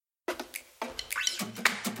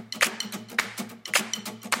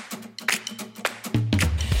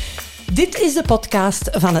Dit is de podcast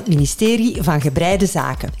van het ministerie van Gebreide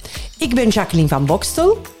Zaken. Ik ben Jacqueline van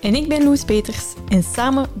Bokstel. En ik ben Loes Peters. En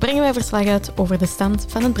samen brengen wij verslag uit over de stand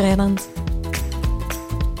van het breiland.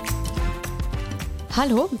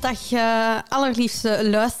 Hallo, dag allerliefste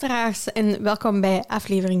luisteraars en welkom bij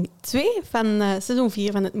aflevering 2 van seizoen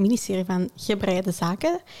 4 van het ministerie van Gebreide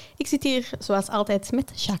Zaken. Ik zit hier zoals altijd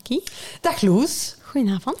met Jackie. Dag Loes.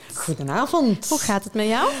 Goedenavond. Goedenavond. Hoe gaat het met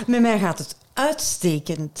jou? Met mij gaat het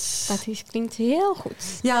uitstekend. Klinkt heel goed.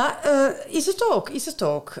 Ja, is het ook.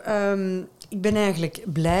 Ik ben eigenlijk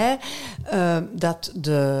blij dat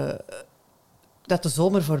de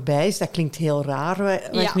zomer voorbij is. Dat klinkt heel raar,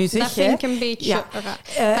 wat ik nu zeg. Dat vind ik een beetje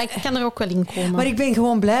raar. Maar ik kan er ook wel in komen. Maar ik ben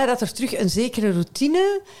gewoon blij dat er terug een zekere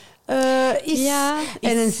routine is. Ja,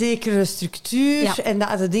 en een zekere structuur. Ja. En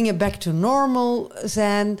dat de dingen back to normal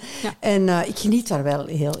zijn. Ja. En ik geniet daar wel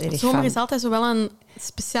heel erg van. Zomer is altijd zo wel een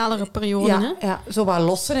specialere periode. Ja, hè? Ja, zo wat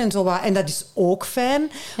losser en zo wat. En dat is ook fijn.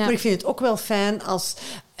 Ja. Maar ik vind het ook wel fijn als...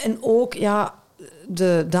 En ook, ja,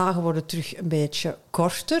 de dagen worden terug een beetje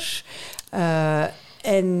korter.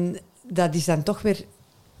 En dat is dan toch weer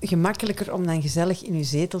gemakkelijker om dan gezellig in je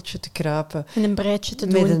zeteltje te kruipen. En een breitje te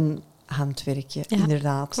doen. Met een handwerkje, ja,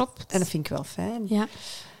 inderdaad. Klopt. En dat vind ik wel fijn. Ja,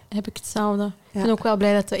 heb ik hetzelfde. Ja. Ik ben ook wel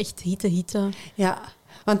blij dat we echt hitte. Ja,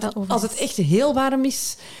 want als het echt heel warm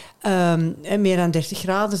is... meer dan 30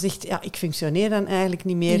 graden zegt, ja, ik functioneer dan eigenlijk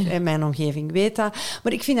niet meer. Ja. Mijn omgeving weet dat.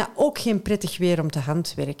 Maar ik vind dat ook geen prettig weer om te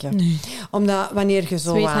handwerken. Nee. Omdat wanneer je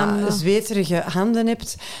zo zweterige handen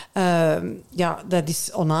hebt, dat is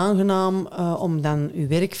onaangenaam om dan je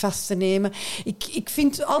werk vast te nemen. Ik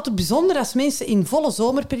vind het altijd bijzonder als mensen in volle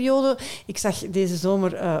zomerperiode... Ik zag deze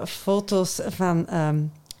zomer foto's van...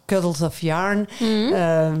 Cuddles of Yarn,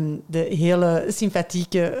 de hele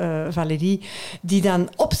sympathieke Valerie, die dan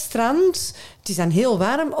op strand, het is dan heel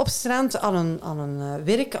warm, op strand aan een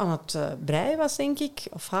werk, aan het breien was, denk ik,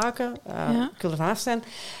 of haken, ik wil er vanaf zijn.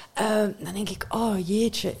 Dan denk ik, oh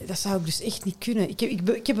jeetje, dat zou ik dus echt niet kunnen.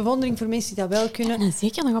 Ik heb bewondering voor mensen die dat wel kunnen. En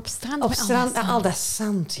zeker nog op strand. Op strand, al dat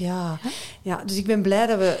zand, ja. Ja, dus ik ben blij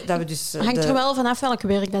dat we dus... hangt er wel vanaf welk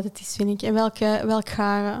werk dat het is, vind ik, en welk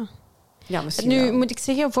garen. Ja, nu wel. moet ik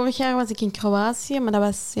zeggen, vorig jaar was ik in Kroatië, maar dat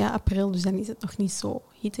was april, dus dan is het nog niet zo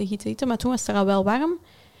hitte. Maar toen was het er al wel warm.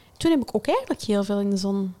 Toen heb ik ook eigenlijk heel veel in de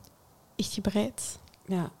zon echt gebreid.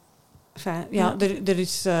 Ja, fijn. Ja.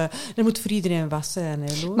 Er moet voor iedereen was zijn,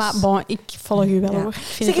 hè, Loes? Maar bon, ik volg u wel, hoor.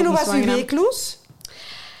 Zeg, hoe was uw week, Loes?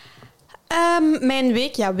 Mijn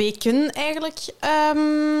week, weken eigenlijk.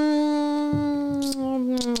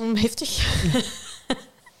 Heftig.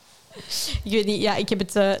 Ik weet niet, ik heb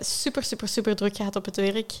het super druk gehad op het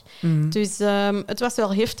werk. Dus het was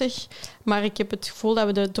wel heftig, maar ik heb het gevoel dat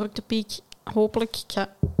we de druktepiek, hopelijk, ik ga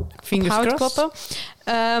op hout kloppen,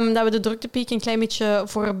 dat we de druktepiek een klein beetje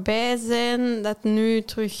voorbij zijn. Dat nu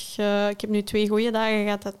terug, ik heb nu 2 goede dagen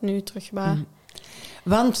gehad, dat nu terug wat...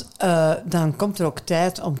 Want dan komt er ook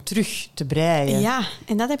tijd om terug te breien. Ja,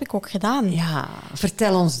 en dat heb ik ook gedaan. Ja,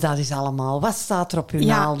 vertel ons dat eens allemaal. Wat staat er op uw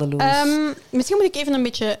naalden, Loes? Misschien moet ik even een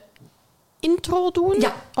beetje... intro doen?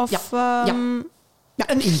 Ja,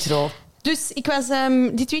 een intro. Dus ik was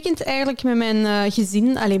dit weekend eigenlijk met mijn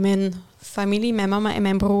gezin, mijn familie, mijn mama en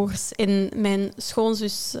mijn broers en mijn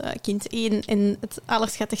schoonzus, kind 1 en het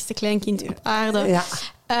allerschattigste kleinkind op aarde. Ja.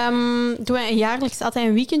 Doen we jaarlijks altijd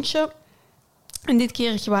een weekendje. En dit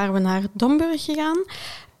keer waren we naar Domburg gegaan.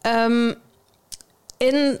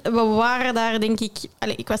 En we waren daar, denk ik...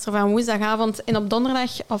 ik was er van woensdagavond en op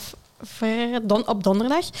donderdag... op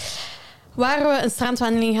donderdag... waren we een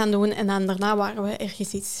strandwandeling gaan doen en dan daarna waren we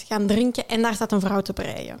ergens iets gaan drinken en daar zat een vrouw te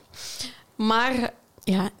breien. Maar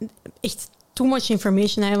ja, echt too much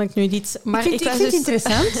information eigenlijk nu dit. Maar ik vind het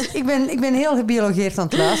interessant. ik ben heel gebiologeerd aan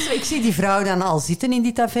het luisteren. Ik zie die vrouw dan al zitten in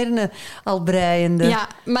die taverne, al breiende. Ja,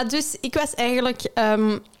 maar dus ik was eigenlijk...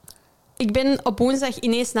 ik ben op woensdag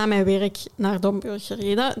ineens na mijn werk naar Domburg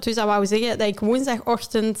gereden. Dus dat wou zeggen dat ik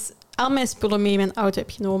woensdagochtend al mijn spullen mee in mijn auto heb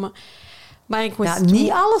genomen. Maar ik moest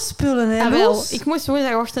niet alle spullen, hè? Wel, ik moest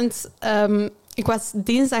woensdagochtend... ik was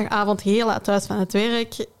dinsdagavond heel laat thuis van het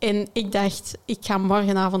werk. En ik dacht, ik ga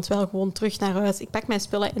morgenavond wel gewoon terug naar huis. Ik pak mijn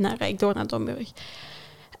spullen en dan rijd ik door naar Domburg.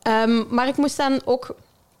 Maar ik moest dan ook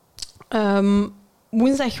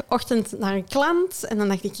woensdagochtend naar een klant. En dan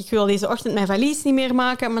dacht ik wil deze ochtend mijn valies niet meer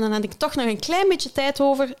maken. Maar dan had ik toch nog een klein beetje tijd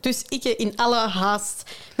over. Dus ik heb in alle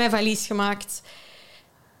haast mijn valies gemaakt...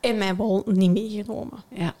 en mijn wol niet meegenomen.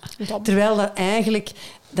 Ja. Terwijl dat eigenlijk...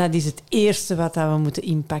 Dat is het eerste wat we moeten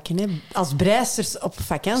inpakken. Hè. Als breisters op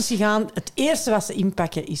vakantie gaan, het eerste wat ze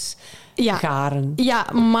inpakken is garen.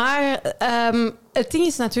 Ja, maar het ding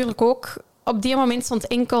is natuurlijk ook... op die moment stond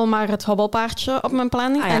enkel maar het hobbelpaardje op mijn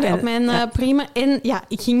planning, op mijn prima. En ja,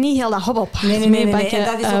 ik ging niet heel dat hobbelpaard meepakken. En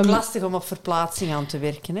dat is ook lastig om op verplaatsing aan te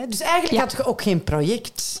werken. Hè? Dus eigenlijk had je ook geen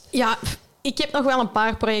project. Ja, ik heb nog wel een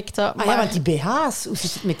paar projecten. Maar... ja, want die BH's, hoe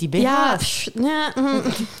zit het met die BH's? Ja,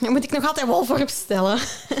 daar moet ik nog altijd wel voor bestellen.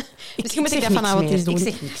 Misschien moet ik dat vanavond eens doen. Ik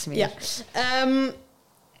zeg niks meer.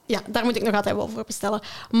 Ja, daar moet ik nog altijd wel voor bestellen.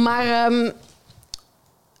 Maar...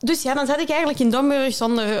 dus ja, dan zat ik eigenlijk in Domburg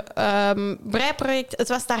zonder breiproject. Het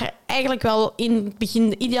was daar eigenlijk wel in het begin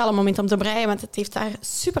het ideale moment om te breien, want het heeft daar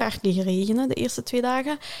super hard liggen regenen de eerste 2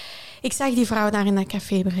 dagen. Ik zag die vrouw daar in dat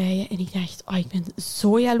café breien en ik dacht, ik ben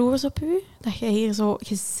zo jaloers op u. Dat je hier zo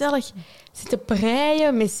gezellig zit te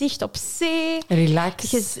breien met zicht op zee.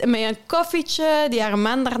 Relax. Met een koffietje. Die haar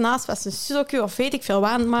man daarnaast was een sudoku of weet ik veel wat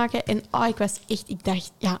aan het maken. En ik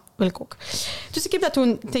dacht, ja, wil ik ook. Dus ik heb dat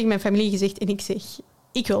toen tegen mijn familie gezegd en ik zeg...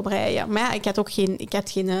 Ik wil breien. Maar ja, ik had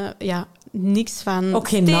geen niks van... Ook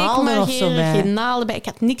geen naalden of zo bij? Geen naalden bij. Ik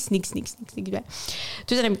had niks bij.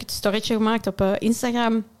 Dus dan heb ik het storytje gemaakt op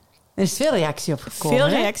Instagram. Er is veel reactie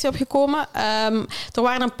op gekomen. Er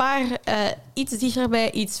waren een paar iets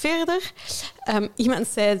dichterbij, iets verder. Iemand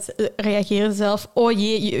reageerde zelf... Oh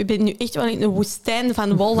jee, je bent nu echt wel in een woestijn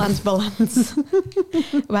van Wolland beland.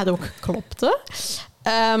 Wat ook klopte.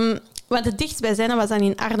 Want het dichtstbijzijnde was dan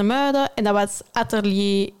in Arnhemuiden en dat was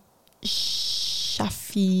atelier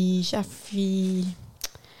Jaffi.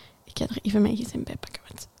 Ik ga er even mijn gezin bij pakken,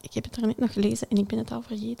 want ik heb het er net nog gelezen en ik ben het al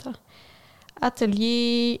vergeten.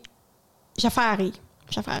 Atelier Jafari,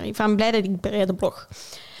 van Blij dat ik breide blog.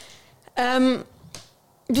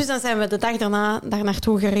 Dus dan zijn we de dag daarna daar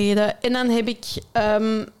naartoe gereden en dan heb ik...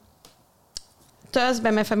 thuis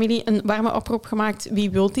bij mijn familie een warme oproep gemaakt. Wie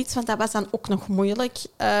wil iets? Want dat was dan ook nog moeilijk.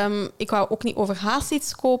 Ik wou ook niet overhaast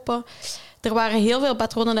iets kopen. Er waren heel veel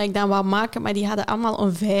patronen dat ik dan wou maken, maar die hadden allemaal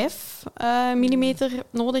een 5 millimeter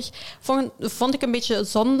nodig. Vond ik een beetje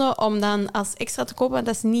zonde om dan als extra te kopen, want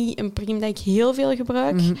dat is niet een priem dat ik heel veel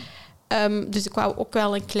gebruik. Mm-hmm. Dus ik wou ook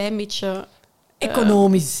wel een klein beetje...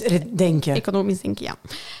 Economisch denken, ja.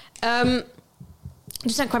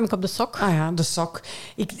 Dus dan kwam ik op de sok. Ah ja, de sok.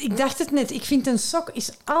 Ik dacht het net. Ik vind een sok is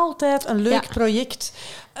altijd een leuk project.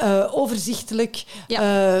 Overzichtelijk.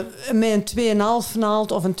 Ja. Met een 2,5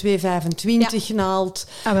 naald of een 2,25 naald.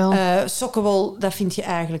 Sokkenwol, dat vind je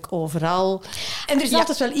eigenlijk overal. En er is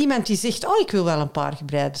altijd wel iemand die zegt... ik wil wel een paar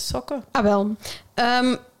gebreide sokken.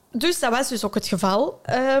 Dus dat was dus ook het geval.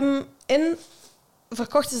 En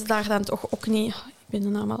verkochten ze daar dan toch ook niet... Ik ben de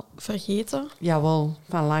naam al vergeten. Jawel,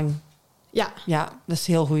 van lang. Ja, dat is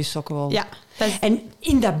heel goede sokkenwol. Ja, En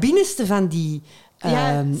in dat binnenste van die...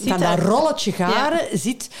 van dat rolletje garen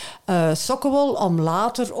zit sokkenwol om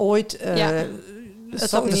later ooit de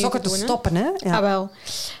sokken te stoppen. Hè? Ja.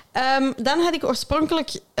 Dan had ik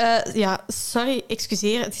oorspronkelijk...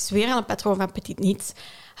 excuseer, het is weer aan een patroon van Petit Niet.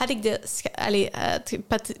 Had ik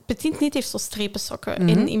Petit Niet heeft zo strepen sokken.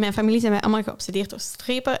 Mm-hmm. En in mijn familie zijn wij allemaal geobsedeerd door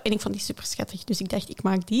strepen. En ik vond die super schattig, dus ik dacht, ik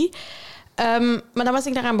maak die. Maar dan was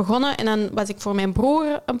ik daaraan begonnen en dan was ik voor mijn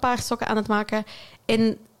broer een paar sokken aan het maken.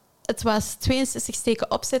 En het was 62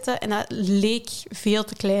 steken opzetten en dat leek veel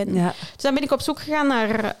te klein. Ja. Dus dan ben ik op zoek gegaan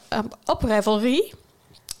naar op Ravelry,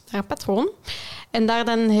 naar een patroon. En daar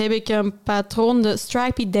dan heb ik een patroon, de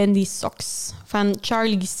Stripy Dandy Socks van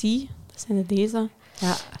Charlie C. Dat zijn deze.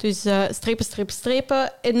 Ja. Dus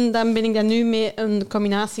strepen. En dan ben ik dan nu met een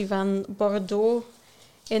combinatie van Bordeaux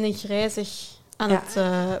en een grijzig... aan het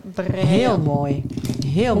breien. Heel mooi.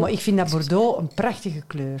 Heel mooi. Ik vind dat Bordeaux een prachtige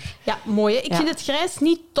kleur. Ja, mooi. Hè? Ik vind het grijs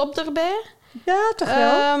niet top erbij. Ja, toch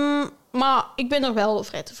wel. Maar ik ben er wel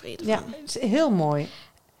vrij tevreden van. Ja, het is heel mooi.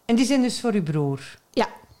 En die zijn dus voor uw broer? Ja.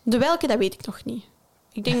 De welke, dat weet ik nog niet.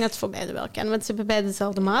 Ik denk dat het voor beide wel kan, want ze hebben beide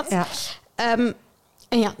dezelfde maat. Ja.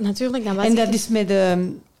 En ja, natuurlijk. Dan was en dat is met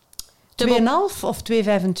de... 2,5 of 2,25?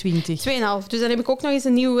 2,5. Dus dan heb ik ook nog eens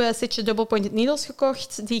een nieuw setje double pointed needles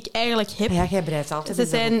gekocht, die ik eigenlijk heb. Ja, jij breidt altijd. Ze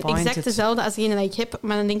zijn exact dezelfde als degene die ik heb,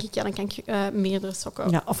 maar dan denk ik, dan kan ik meerdere sokken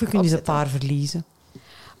Ja, of je kunt eens een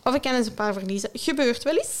paar verliezen. Gebeurt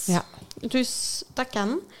wel eens. Ja. Dus dat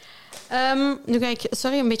kan. Nu ga ik,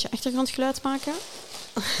 een beetje achtergrondgeluid maken.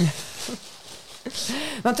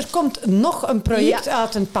 Want er komt nog een project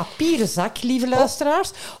uit een papieren zak, lieve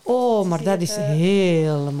luisteraars. Oh, maar dat is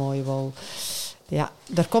hele mooie wol. Ja,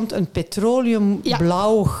 er komt een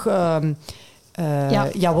petroleumblauw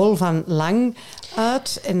wol van lang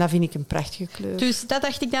uit. En dat vind ik een prachtige kleur. Dus dat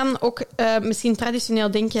dacht ik dan ook misschien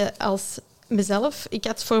traditioneel denken als mezelf. Ik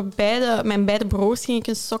had voor mijn beide broers ging ik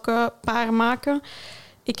een sokkenpaar maken.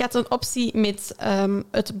 Ik had een optie met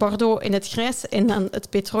het bordeaux in het grijs en dan het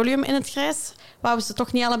petroleum in het grijs. Wouden ze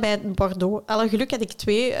toch niet allebei bordeaux. Alle geluk had ik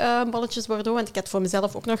 2 bolletjes bordeaux, want ik had voor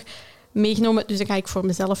mezelf ook nog meegenomen. Dus dan ga ik voor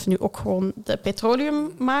mezelf nu ook gewoon de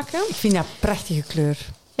petroleum maken. Ik vind dat een prachtige kleur.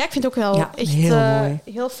 Ja, ik vind het ook wel echt heel mooi.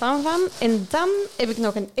 Heel fan van. En dan heb ik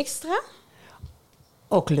nog een extra.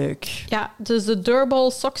 Ook leuk. Ja, dus de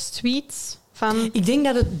Durable Socks Tweed van... Ik denk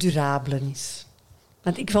dat het Durable is.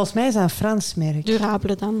 Want volgens mij is dat een Frans merk.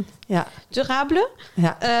 Durable dan. Ja. Durable.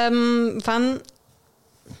 Ja. Van...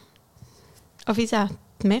 Of is dat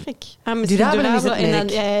het merk? Durable is het merk.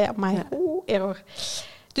 Ja, maar error.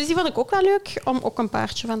 Dus die vond ik ook wel leuk om ook een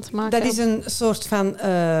paardje van te maken. Dat is een soort van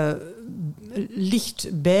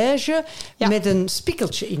licht beige met een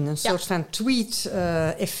spikkeltje in. Een soort van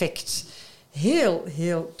tweed-effect. Heel,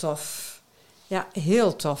 heel tof. Ja,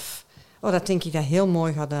 heel tof. Oh, dat denk ik dat heel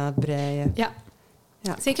mooi gaat uitbreien. Ja.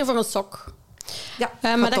 Zeker voor een sok. Ja,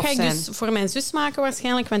 maar dat ga ik dus voor mijn zus maken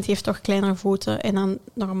waarschijnlijk, want die heeft toch kleinere voeten. En dan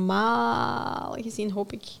normaal gezien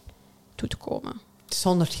hoop ik toe te komen. Het is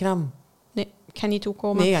 100 gram. Nee, ik ga niet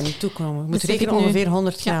toekomen. Nee, ik ga niet toekomen. Je moet Dus rekenen ongeveer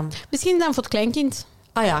 100 gram. Ja. Misschien dan voor het kleinkind.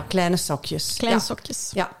 Ah ja, kleine sokjes. Kleine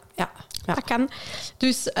sokjes. Ja. Dat kan.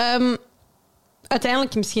 Dus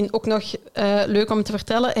uiteindelijk misschien ook nog leuk om te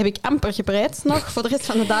vertellen, heb ik amper gebreid nog voor de rest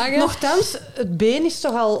van de dagen. Nochtans, het been is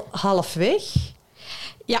toch al halfweg?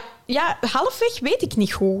 Ja, halfweg weet ik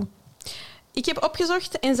niet goed. Ik heb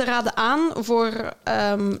opgezocht en ze raden aan voor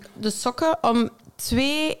de sokken om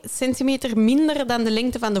 2 centimeter minder dan de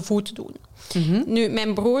lengte van de voet te doen. Mm-hmm. Nu,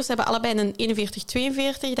 mijn broers hebben allebei een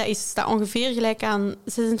 41-42. Dat staat ongeveer gelijk aan 26,5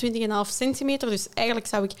 centimeter. Dus eigenlijk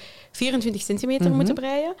zou ik 24 centimeter moeten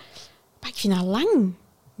breien. Maar ik vind dat lang.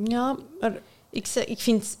 Ja, maar...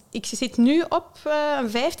 Ik zit nu op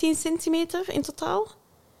 15 centimeter in totaal.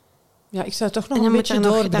 Ja, ik zou toch nog een beetje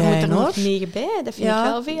doorbreien, hoor. Daar moet er nog 9 bij. Dat vind ik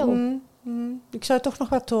wel veel. Ik zou toch nog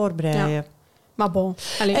wat doorbreien. Ja. Maar bon.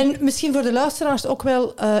 Allez. En misschien voor de luisteraars ook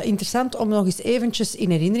wel interessant om nog eens eventjes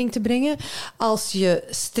in herinnering te brengen. Als je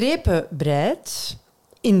strepen breidt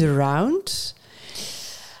in de round,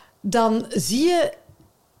 dan zie je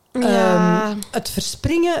het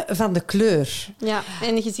verspringen van de kleur. Ja,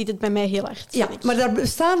 en je ziet het bij mij heel hard. Ja, maar daar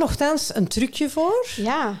bestaat nogthans een trucje voor.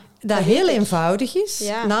 Ja. Dat heel eenvoudig is.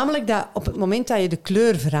 Ja. Namelijk dat op het moment dat je de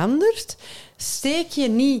kleur verandert, steek je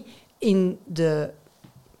niet in de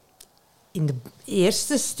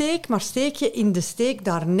eerste steek, maar steek je in de steek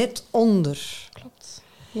daar net onder. Klopt.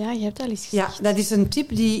 Ja, je hebt al eens gezegd. Ja, dat is een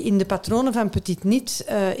tip die in de patronen van Petit Niet...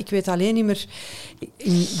 ik weet alleen niet meer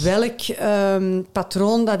in welk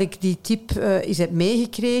patroon dat ik die tip eens heb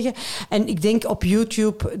meegekregen. En ik denk op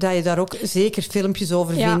YouTube dat je daar ook zeker filmpjes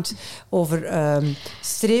over vindt. Over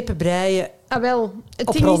strepen breien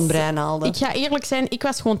op rondbreinaalden. Ik ga eerlijk zijn, ik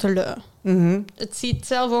was gewoon te lui. Mm-hmm. Het ziet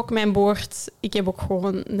zelf ook mijn boord. Ik heb ook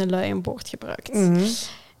gewoon een lui boord gebruikt. Mm-hmm.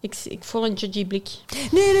 Ik voel een judgy blik.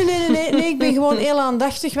 Nee, ik ben gewoon heel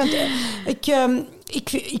aandachtig. Want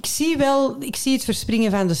ik zie het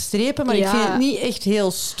verspringen van de strepen, maar ik vind het niet echt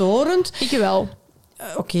heel storend. Ik wel.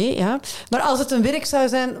 Oké, ja. Maar als het een werk zou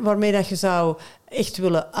zijn waarmee dat je zou echt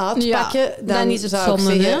willen uitpakken, dan is het zou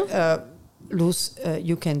zonde, ik zeggen... Loes,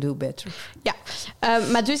 you can do better. Ja,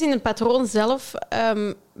 maar dus in het patroon zelf,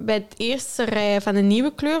 bij het eerste rij van een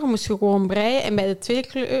nieuwe kleur moest je gewoon breien. En bij de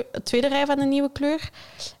tweede rij van een nieuwe kleur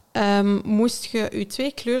moest je je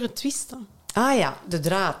 2 kleuren twisten. Ah ja, de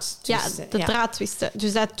draad twisten. Ja, de draad twisten.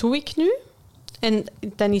 Dus dat doe ik nu. En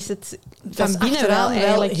dan is het van binnen wel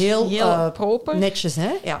eigenlijk heel proper. Netjes,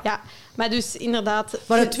 hè? Ja. Maar dus inderdaad...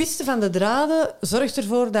 Maar het twisten van de draden zorgt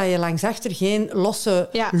ervoor dat je langsachter geen losse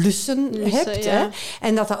lussen hebt. Ja. Hè?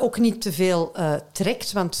 En dat ook niet te veel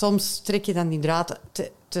trekt. Want soms trek je dan die draad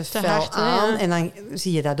te fel hard, aan. En dan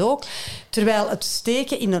zie je dat ook. Terwijl het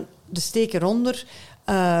steken in de steek eronder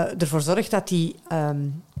ervoor zorgt dat die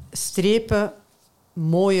strepen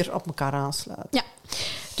mooier op elkaar aansluiten. Ja.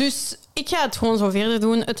 Dus ik ga het gewoon zo verder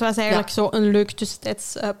doen. Het was eigenlijk zo een leuk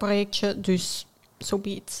tussentijds projectje. Dus so be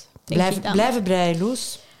it. Blijven breien,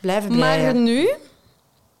 Loes. Blijven breien. Maar nu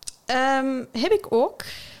heb ik ook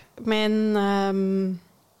mijn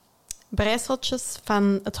breiseltjes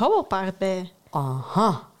van het hobbelpaard bij.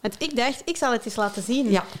 Aha. Want ik dacht, ik zal het eens laten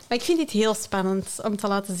zien. Ja. Maar ik vind dit heel spannend om te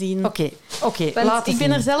laten zien. Oké, want laten ik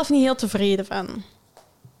ben er zelf niet heel tevreden van.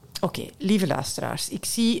 Oké, lieve luisteraars. Ik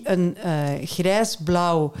zie een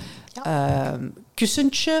grijs-blauw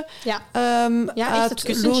kussentje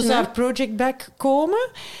uit Loes Project Bag komen.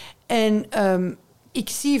 En ik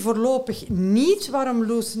zie voorlopig niet waarom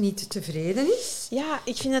Loes niet tevreden is. Ja,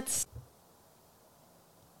 ik vind het...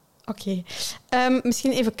 Oké.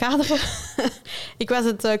 Misschien even kaderen. Ik was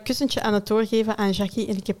het kussentje aan het doorgeven aan Jackie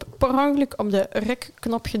en ik heb per ongeluk op de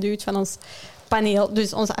rekknop geduwd van ons paneel.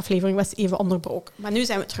 Dus onze aflevering was even onderbroken. Maar nu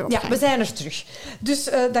zijn we terug op gang. Ja, we zijn er terug. Dus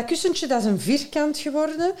dat kussentje dat is een vierkant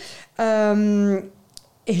geworden.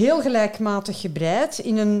 Heel gelijkmatig gebreid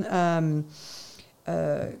in een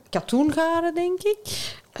katoengaren, denk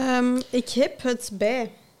ik. Ik heb het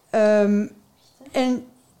bij. En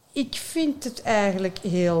ik vind het eigenlijk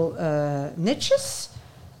heel netjes.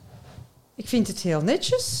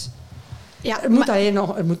 Ja, er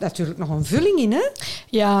moet natuurlijk nog een vulling in, hè?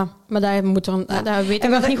 Ja, maar daar weet ik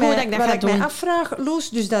nog niet hoe ik dat ga doen. Wat ik mij afvraag, Loes,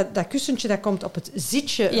 dus dat kussentje dat komt op het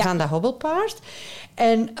zitje van dat hobbelpaard.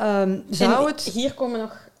 En zou het... Hier komen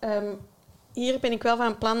nog... hier ben ik wel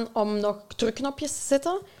van plan om nog drukknopjes te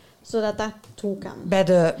zetten, zodat dat toe kan. Bij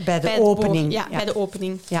de opening. Ja, bij de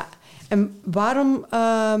opening. Ja. En waarom...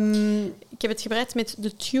 Ik heb het gebreid met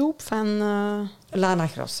de tube van... Lana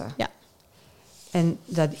Grossa. Ja. En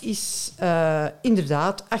dat is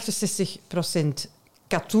inderdaad 68%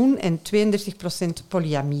 katoen en 32%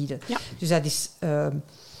 polyamide. Ja. Dus dat is een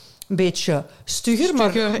beetje stugger,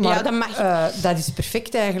 maar ja, dat mag. Dat is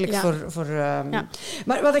perfect eigenlijk voor... Ja.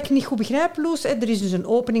 Maar wat ik niet goed begrijp, Loes, er is dus een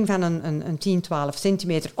opening van een 10, 12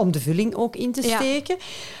 centimeter om de vulling ook in te steken.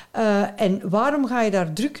 Ja. En waarom ga je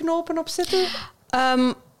daar drukknopen op zetten?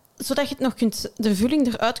 Zodat je het nog de vulling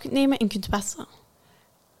eruit kunt nemen en kunt wassen.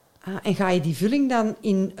 En ga je die vulling dan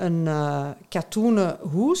in een katoenen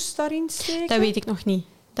hoes daarin steken? Dat weet ik nog niet.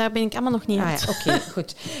 Daar ben ik allemaal nog niet uit. Oké,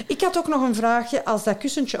 goed. Ik had ook nog een vraagje. Als dat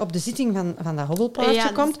kussentje op de zitting van dat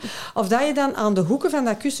hobbelpaardje komt, of dat je dan aan de hoeken van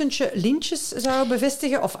dat kussentje lintjes zou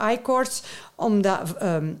bevestigen of I-cords om dat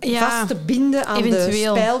vast te binden aan de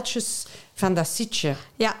spijltjes van dat zitje.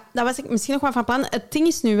 Ja, dat was ik misschien nog wel van plan. Het ding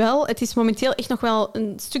is nu wel, het is momenteel echt nog wel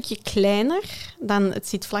een stukje kleiner dan het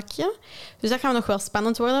zitvlakje. Dus dat gaat nog wel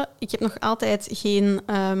spannend worden. Ik heb nog altijd geen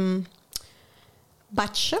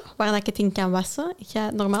badje waar ik het in kan wassen. Ik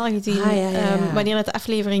ga normaal gezien, wanneer de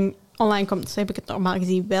aflevering online komt, zo heb ik het normaal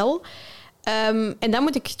gezien wel. En dan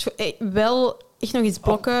moet ik het wel echt nog eens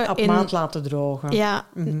blokken. Op maand laten drogen. Ja,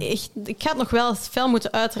 echt, ik ga het nog wel fel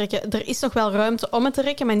moeten uitrekken. Er is nog wel ruimte om het te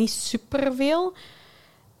rekken, maar niet superveel.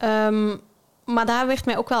 Maar daar werd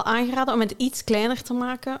mij ook wel aangeraden om het iets kleiner te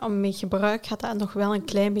maken. Om met gebruik gaat dat nog wel een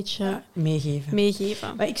klein beetje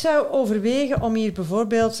meegeven. Maar ik zou overwegen om hier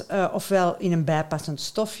bijvoorbeeld ofwel in een bijpassend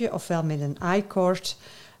stofje ofwel met een I-cord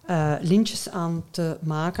lintjes aan te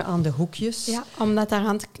maken aan de hoekjes. Ja, omdat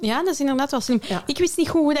daaraan ja, dat is inderdaad wel slim. Ja. Ik wist niet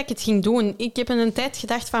goed hoe ik het ging doen. Ik heb een tijd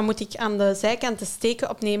gedacht van moet ik aan de zijkant de steken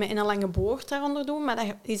opnemen en een lange boord daaronder doen, maar dat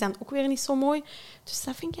is dan ook weer niet zo mooi. Dus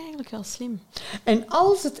dat vind ik eigenlijk wel slim. En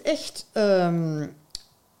als het echt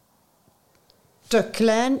te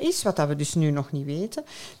klein is, wat dat we dus nu nog niet weten,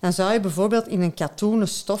 dan zou je bijvoorbeeld in een katoenen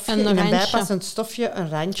stofje, in een bijpassend stofje, een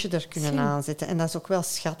randje er kunnen aanzetten. En dat is ook wel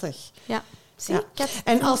schattig. Ja. Ja.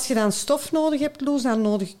 En als je dan stof nodig hebt, Loes, dan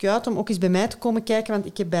nodig ik je uit om ook eens bij mij te komen kijken, want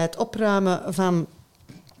ik heb bij het opruimen van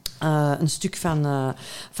een stuk van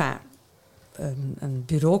een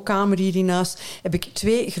bureaukamer hier in huis, heb ik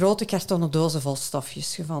 2 grote kartonnen dozen vol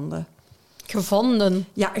stofjes gevonden. Gevonden?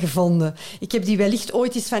 Ja, gevonden. Ik heb die wellicht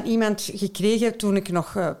ooit eens van iemand gekregen toen ik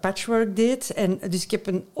nog patchwork deed. En dus ik heb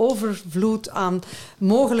een overvloed aan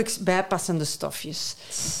mogelijk bijpassende stofjes.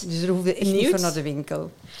 Dus er hoefde echt niet voor naar de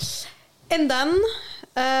winkel. En dan...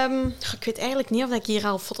 ik weet eigenlijk niet of ik hier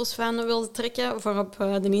al foto's van wil trekken voor op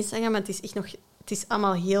de Instagram, maar het is echt nog... Het is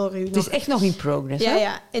allemaal heel ruw. Het is echt nog in progress, ja, hè?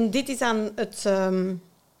 Ja, en dit is aan het...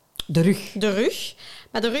 de rug. De rug.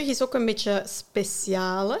 Maar de rug is ook een beetje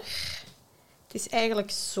specialer. Het is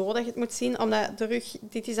eigenlijk zo dat je het moet zien, omdat de rug...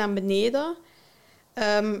 Dit is aan beneden.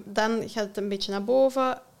 Dan gaat het een beetje naar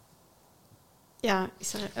boven. Ja,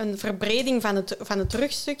 is er een verbreding van het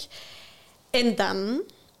rugstuk. En dan...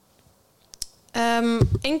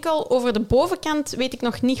 enkel over de bovenkant weet ik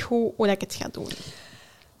nog niet hoe dat ik het ga doen.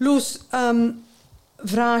 Loes,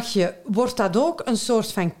 vraag je, wordt dat ook een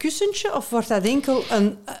soort van kussentje of wordt dat enkel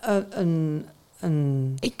een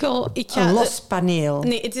los paneel?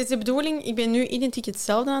 Nee, het is de bedoeling, ik ben nu identiek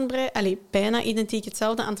hetzelfde aan het breien, bijna identiek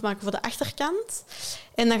hetzelfde aan het maken voor de achterkant.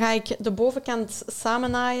 En dan ga ik de bovenkant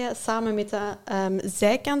samen naaien, samen met de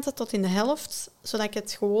zijkanten tot in de helft, zodat ik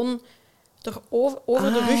het gewoon er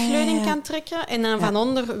over de rugleuning kan trekken en dan van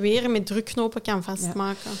onder weer met drukknopen kan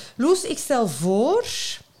vastmaken. Ja. Loes, ik stel voor...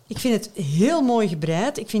 Ik vind het heel mooi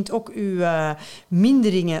gebreid. Ik vind ook uw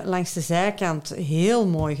minderingen langs de zijkant heel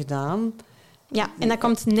mooi gedaan. Ja, en dat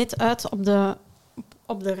komt net uit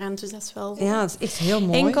op de rand, dus dat is wel zo. Ja, dat is echt heel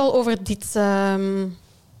mooi. Enkel over dit...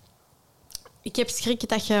 ik heb schrik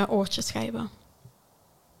dat je oortjes gaat hebben.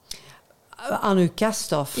 aan uw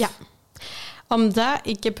kaststof? Ja. Omdat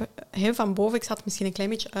ik heb van boven... Ik zal het misschien een klein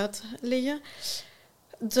beetje uitleggen.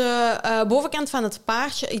 De bovenkant van het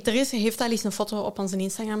paardje... heeft al eens een foto op onze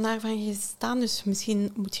Instagram daarvan gestaan. Dus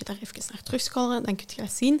misschien moet je daar even naar terugscrollen. Dan kun je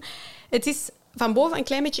dat zien. Het is van boven een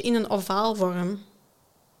klein beetje in een ovaalvorm.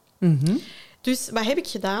 Mm-hmm. Dus wat heb ik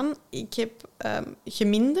gedaan? Ik heb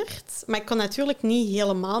geminderd. Maar ik kon natuurlijk niet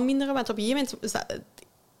helemaal minderen. Want op een gegeven moment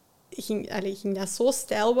ging dat zo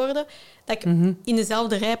steil worden dat ik in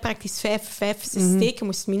dezelfde rij praktisch 5 steken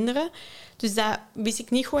moest minderen. Dus dat wist ik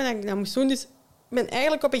niet gewoon dat ik dat moest doen. Dus ik ben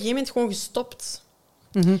eigenlijk op een gegeven moment gewoon gestopt.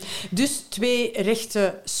 Mm-hmm. Dus 2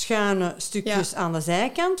 rechte, schuine stukjes aan de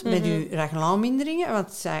zijkant met uw raglanminderingen, want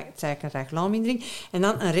het is eigenlijk een raglanmindering, en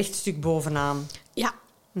dan een recht stuk bovenaan. Ja.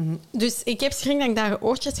 Mm-hmm. Dus ik heb schrik dat ik daar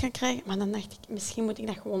oortjes ga krijgen, maar dan dacht ik, misschien moet ik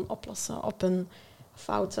dat gewoon oplossen op een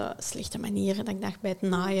foute, slechte manier. Dat ik dacht bij het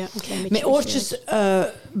naaien een klein beetje... Met oortjes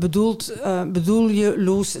bedoel je,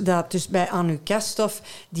 Loes, dat dus bij aan uw kaststof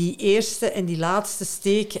die eerste en die laatste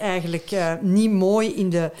steek eigenlijk niet mooi in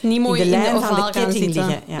de lijn van de ketting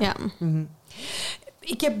liggen. Ja. Ja. Mm-hmm.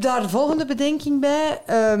 Ik heb daar de volgende bedenking bij.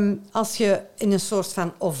 Als je in een soort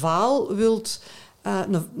van ovaal wilt...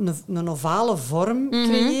 een ovale vorm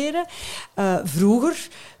creëren. Vroeger...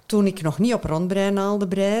 Toen ik nog niet op rondbreinaalden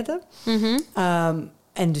breide,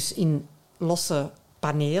 en dus in losse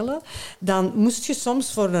panelen, dan moest je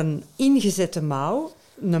soms voor een ingezette mouw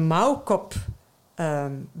een mouwkop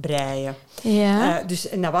breien. Ja.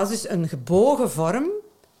 En dat was dus een gebogen vorm,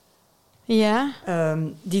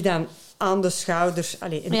 die dan aan de schouders...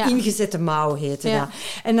 een ingezette mouw heette dat.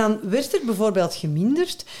 En dan werd er bijvoorbeeld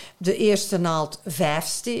geminderd de eerste naald 5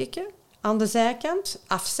 steken aan de zijkant,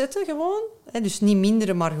 afzetten gewoon. Dus niet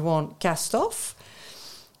minderen, maar gewoon kaststof.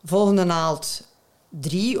 Volgende naald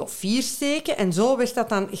 3 of 4 steken. En zo werd dat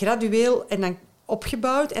dan gradueel en dan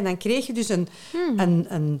opgebouwd. En dan kreeg je dus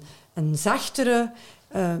een zachtere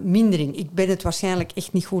mindering. Ik ben het waarschijnlijk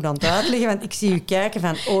echt niet goed aan het uitleggen, want ik zie u kijken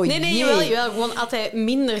van... Nee, jawel. Gewoon altijd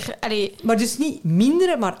minder. Allee. Maar dus niet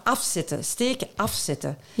minderen, maar afzetten. Steken,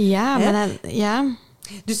 afzetten. Ja, maar dan... Ja...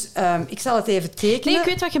 Dus ik zal het even tekenen. Nee, ik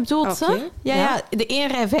weet wat je bedoelt. Okay. Ja. De 1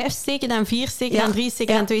 rij 5 steken, dan 4 steken, dan 3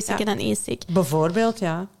 steken, dan 2 steken, dan 1 steek. Bijvoorbeeld,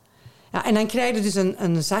 ja. En dan krijg je dus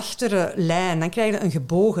een zachtere lijn. Dan krijg je een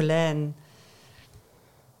gebogen lijn.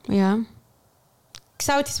 Ja. Ik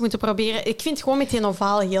zou het eens moeten proberen. Ik vind het gewoon met een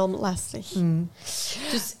ovaal heel lastig.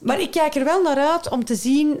 Dus, maar ik kijk er wel naar uit om te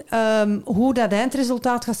zien hoe dat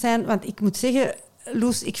eindresultaat gaat zijn. Want ik moet zeggen,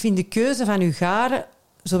 Loes, ik vind de keuze van uw garen...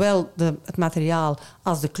 Zowel het materiaal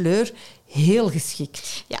als de kleur heel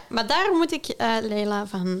geschikt. Ja, maar daar moet ik Leila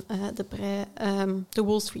van de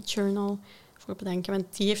Wall Street Journal voor bedanken. Want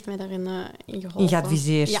die heeft mij daarin in geholpen. In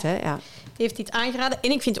geadviseerd, hè? Ja. Die heeft dit aangeraden.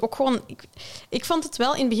 En ik vind ook gewoon... Ik vond het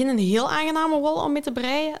wel in het begin een heel aangename wol om mee te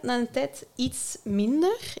breien. Na een tijd iets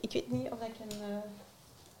minder. Ik weet niet of ik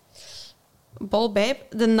een bal bij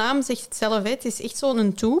heb. De naam zegt het zelf, hè. Het is echt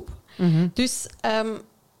zo'n tube. Mm-hmm. Dus...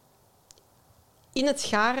 in het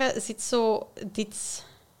garen zit zo dit...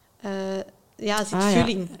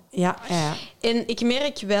 vulling. Ja. En ik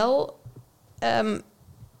merk wel...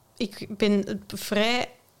 ik ben vrij...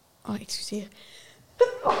 Oh, excuseer.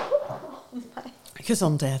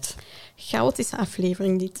 Gezondheid. Chaotische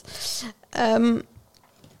aflevering, dit.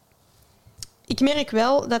 Ik merk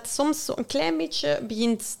wel dat soms zo'n klein beetje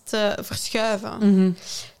begint te verschuiven. Mm-hmm.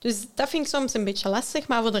 Dus dat vind ik soms een beetje lastig,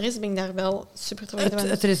 maar voor de rest ben ik daar wel super tevreden van.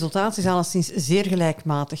 Het resultaat is alleszins zeer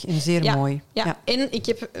gelijkmatig en zeer mooi. Ja, en ik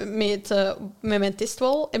heb met mijn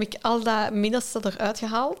testwol heb ik al dat middelste eruit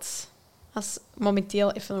gehaald. Als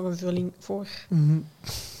momenteel even nog een vulling voor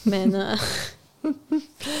mijn...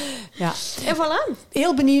 Ja. En voilà.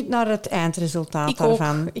 Heel benieuwd naar het eindresultaat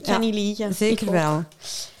daarvan. Ik kan niet liegen. Zeker wel.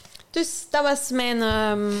 Dus dat was mijn...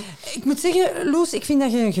 Ik moet zeggen, Loes, ik vind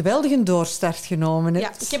dat je een geweldige doorstart genomen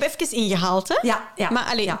hebt. Ja, ik heb even ingehaald, hè? Ja.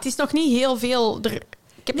 Maar het is nog niet heel veel...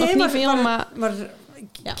 Ik heb nog niet veel, maar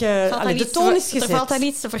de toon is gezet. Er valt daar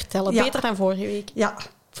iets te vertellen. Ja. Beter dan vorige week. Ja,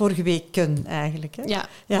 vorige week eigenlijk. Hè?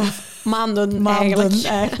 Ja. Maanden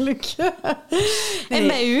eigenlijk. En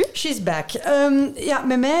bij u? She's back.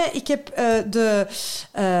 Met mij, ik heb de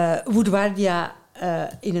Woodwardia...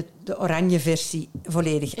 in de oranje versie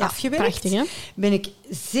volledig afgewerkt. Prachtig, hè? Ben ik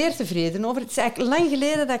zeer tevreden over. Het is eigenlijk lang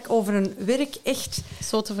geleden dat ik over een werk echt...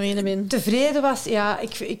 Zo tevreden ben. Tevreden was, ja.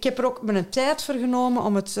 Ik heb er ook mijn tijd voor genomen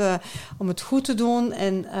om het goed te doen.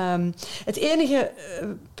 En het enige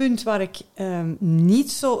punt waar ik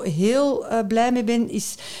niet zo heel blij mee ben,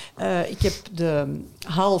 is... ik heb de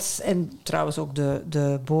hals en trouwens ook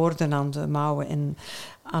de boorden aan de mouwen en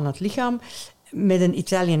aan het lichaam... met een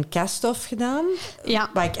Italian cast-off gedaan. Ja.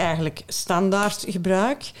 Wat ik eigenlijk standaard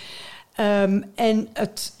gebruik. En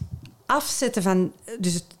het afzetten van...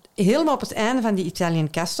 Dus helemaal op het einde van die Italian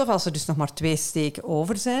cast-off, als er dus nog maar 2 steken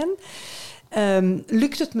over zijn,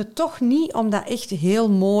 lukt het me toch niet om dat echt heel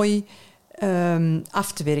mooi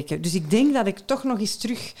af te werken. Dus ik denk dat ik toch nog eens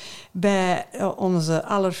terug bij onze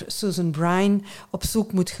Seizoen Brian op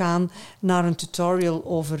zoek moet gaan naar een tutorial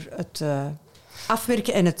over het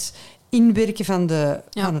afwerken en het inwerken van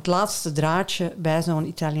het laatste draadje bij zo'n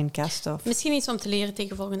Italian cast-off. Misschien iets om te leren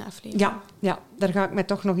tegen volgende aflevering. Ja, daar ga ik mij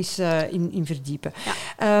toch nog eens in verdiepen.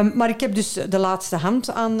 Ja. Maar ik heb dus de laatste hand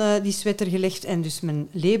aan die sweater gelegd en dus mijn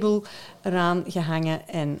label eraan gehangen.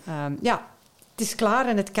 En het is klaar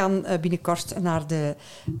en het kan binnenkort naar de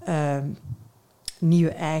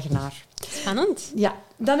nieuwe eigenaar. Spannend. Ja,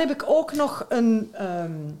 dan heb ik ook nog een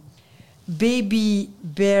baby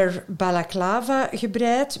bear balaclava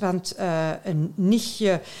gebreid, want een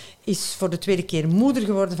nichtje is voor de 2e keer moeder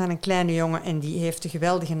geworden van een kleine jongen en die heeft de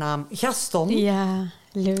geweldige naam Gaston. Ja,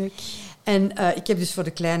 leuk. En ik heb dus voor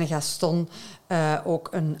de kleine Gaston ook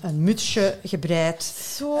een mutsje gebreid.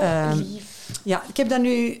 Zo lief. Ja, ik heb dan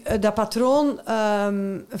nu dat patroon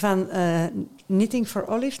van Knitting for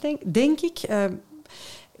Olive, denk ik.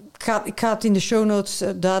 Ik ga het in de show notes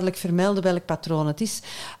duidelijk vermelden welk patroon het is.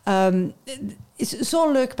 Is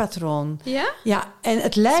zo'n leuk patroon. Ja? Ja, en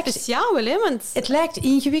het lijkt... Speciaal wel, hè? Want... Het lijkt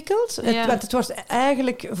ingewikkeld, want het wordt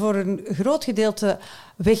eigenlijk voor een groot gedeelte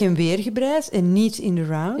weg en weer gebreid en niet in the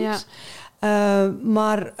round. Ja.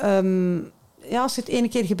 Maar als je het 1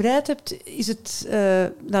 keer gebreid hebt, is het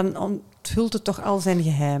dan onthult het toch al zijn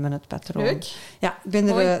geheimen, het patroon. Leuk. Ja, ik ben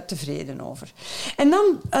er tevreden over. En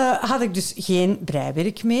dan had ik dus geen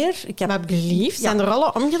breiwerk meer. Maar belief, zijn de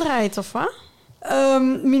rollen omgedraaid, of wat?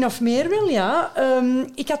 Min of meer wel, ja.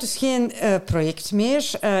 Ik had dus geen project meer.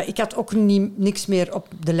 Ik had ook niks meer op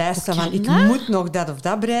de lijst van ik moet nog dat of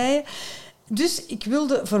dat breien. Dus ik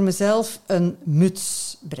wilde voor mezelf een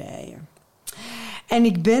muts breien. En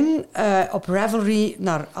ik ben op Ravelry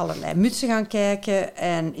naar allerlei mutsen gaan kijken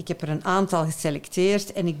en ik heb er een aantal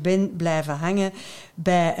geselecteerd en ik ben blijven hangen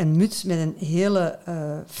bij een muts met een hele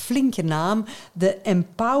flinke naam, de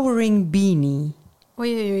Empowering Beanie.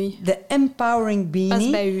 Oei. De Empowering Beanie. Pas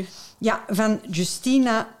bij u. Ja, van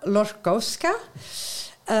Justina Lorkowska.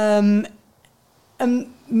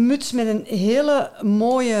 Een muts met een hele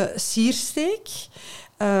mooie siersteek.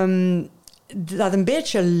 Dat een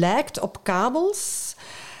beetje lijkt op kabels.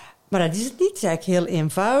 Maar dat is het niet. Het is eigenlijk heel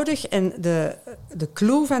eenvoudig. En de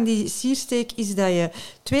clue van die siersteek is dat je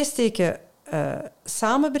 2 steken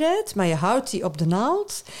samenbreidt, maar je houdt die op de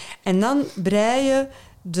naald. En dan brei je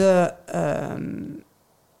de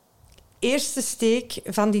eerste steek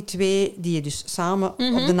van die 2 die je dus samen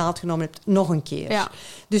op de naald genomen hebt, nog een keer. Ja.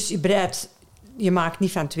 Dus je maakt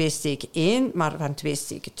niet van 2 steken 1, maar van 2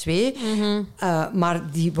 steken 2.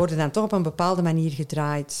 Maar die worden dan toch op een bepaalde manier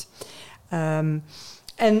gedraaid.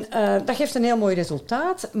 En dat geeft een heel mooi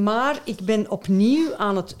resultaat. Maar ik ben opnieuw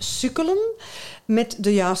aan het sukkelen met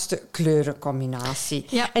de juiste kleurencombinatie.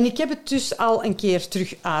 Ja. En ik heb het dus al een keer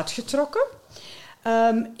terug uitgetrokken.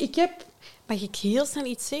 Mag ik heel snel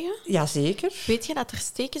iets zeggen? Jazeker. Weet je dat er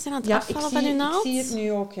steken zijn aan het afvallen van uw naald? Ik zie het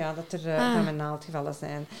nu ook, dat er van mijn naald gevallen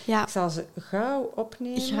zijn. Ja. Ik zal ze gauw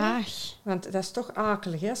opnemen. Graag. Want dat is toch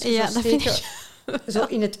akelig, hè? Als je ja, zo dat steken, vind ik... zo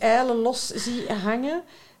in het eilen los zie hangen.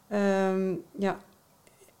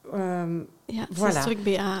 Voilà. Is terug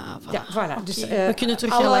bij... Voilà. Ja, voilà. Dus, we kunnen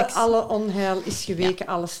terug alle onheil is geweken,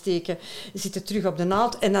 alle steken zitten terug op de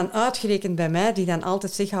naald. En dan uitgerekend bij mij, die dan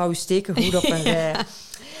altijd zegt, hou je steken goed op een rij.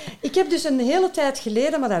 Ik heb dus een hele tijd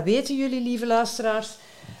geleden, maar dat weten jullie, lieve luisteraars,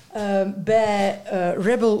 bij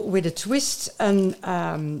Rebel with a Twist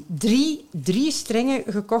drie strengen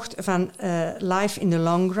gekocht van Life in the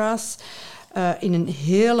Long Grass. In een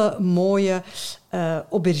hele mooie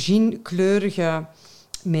aubergine-kleurige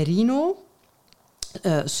merino.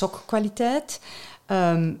 Sokkwaliteit.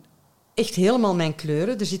 Echt helemaal mijn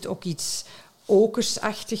kleuren. Er zit ook iets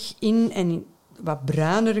okersachtig in en wat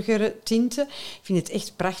bruinere tinten. Ik vind het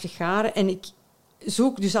echt prachtig garen. En ik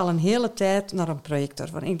zoek dus al een hele tijd naar een project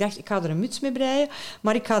daarvan. Ik dacht, ik ga er een muts mee breien,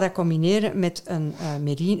 maar ik ga dat combineren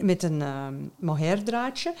met een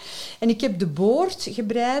mohairdraadje. En ik heb de boord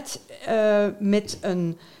gebreid met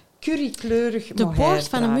een currykleurig mohairdraadje. De boord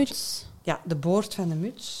van de muts? Ja, de boord van de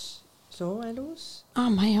muts. Zo, hè, Loes?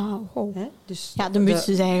 Ah, maar ja. Oh. Dus ja, de muts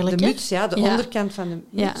dus eigenlijk. De muts, ja, de onderkant van de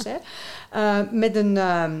muts. Ja. met een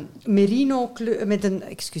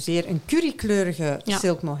een currykleurige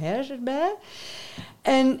silk mohair erbij.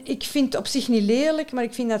 En ik vind het op zich niet lelijk, maar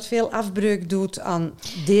ik vind dat het veel afbreuk doet aan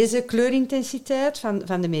deze kleurintensiteit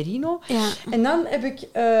van de merino. Ja. En dan heb ik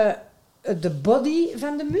de body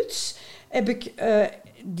van de muts. Heb ik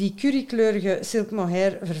die currykleurige silk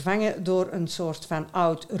mohair vervangen door een soort van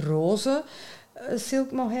oud roze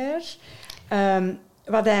silk mohair.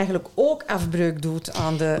 Wat eigenlijk ook afbreuk doet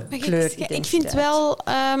aan de kleuridentiteit. Ik vind wel...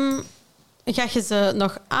 ga je ze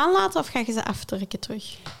nog aanlaten of ga je ze aftrekken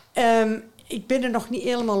terug? Ik ben er nog niet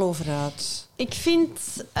helemaal over uit. Ik vind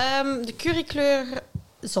de currykleur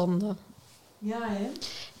zonde. Ja, hè?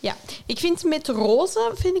 Ja, ik vind met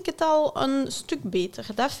roze vind ik het al een stuk beter.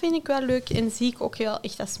 Dat vind ik wel leuk en zie ik ook wel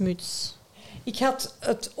echt als muts. Ik had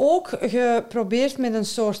het ook geprobeerd met een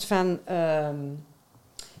soort van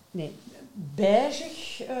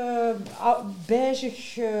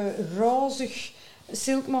beigig, rozig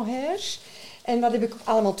silk mohair. En dat heb ik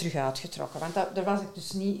allemaal terug uitgetrokken. Want daar was ik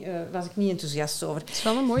dus niet enthousiast over. Het is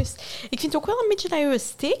wel een mooi... Ik vind ook wel een beetje dat je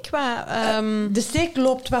steek... De steek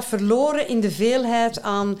loopt wat verloren in de veelheid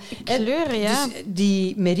aan... kleuren, ja. Dus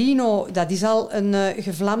die merino, dat is al een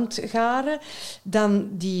gevlamd garen. Dan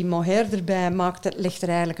die mohair erbij legt er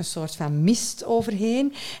eigenlijk een soort van mist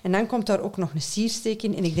overheen. En dan komt daar ook nog een siersteek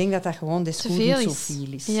in. En ik denk dat dat gewoon desgoed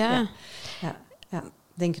zoveel is. Ja.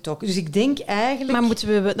 Denk het ook. Dus ik denk eigenlijk... Maar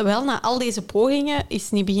moeten we wel na al deze pogingen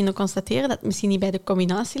eens niet beginnen constateren dat het misschien niet bij de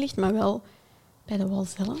combinatie ligt, maar wel bij de wol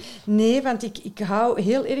zelf? Nee, want ik hou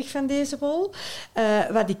heel erg van deze wol.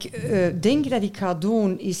 Wat ik denk dat ik ga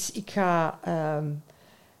doen, is ik ga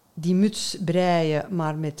die muts breien,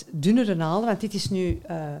 maar met dunnere naalden. Want dit is nu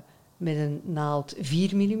met een naald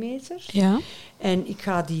 4 mm. Ja. En ik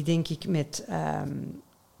ga die, denk ik, met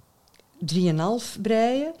 3,5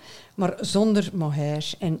 breien, maar zonder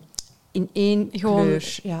mohair en in één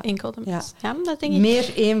kleur. Ja. Enkel de muts. Ja, dat denk ik.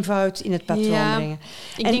 Meer eenvoud in het patroon brengen.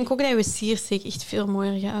 Ik denk ook dat je siersteek echt veel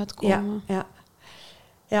mooier gaat uitkomen.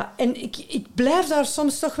 Ja, en ik blijf daar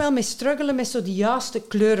soms toch wel mee struggelen met zo die juiste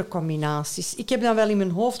kleurencombinaties. Ik heb dan wel in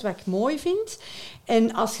mijn hoofd wat ik mooi vind.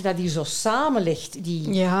 En als je dat hier zo samenlegt,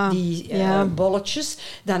 die bolletjes,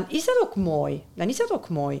 dan is dat ook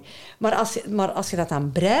mooi. Maar als je dat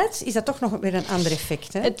dan breidt, is dat toch nog weer een ander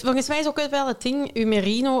effect. Hè? Volgens mij is ook wel het ding, uw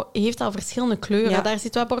merino heeft al verschillende kleuren. Ja. Daar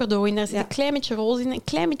zit wat bordeaux in, daar zit een klein beetje roze in, een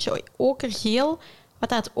klein beetje okergeel. Wat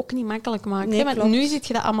dat ook niet makkelijk maakt. Nee, want nu zit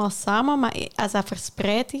je dat allemaal samen, maar als dat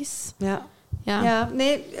verspreid is...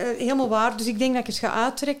 Helemaal waar. Dus ik denk dat ik het ga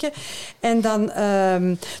uittrekken. En dan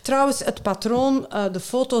trouwens, het patroon, de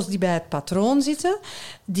foto's die bij het patroon zitten,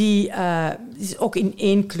 die is ook in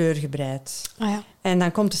 1 kleur gebreid. Ah, ja. En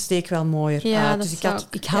dan komt de steek wel mooier uit. Dus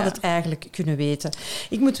ik had het eigenlijk kunnen weten.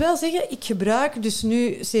 Ik moet wel zeggen, ik gebruik dus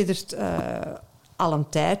nu sedert al een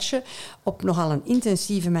tijdje op nogal een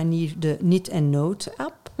intensieve manier de Knit & Note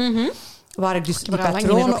app. Mm-hmm. Waar ik dus die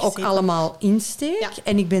patronen ook allemaal insteek. Ja.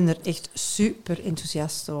 En ik ben er echt super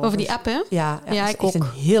enthousiast over. Over die app, hè? Ja, dat is echt een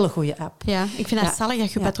hele goede app. Ja, ik vind dat zalig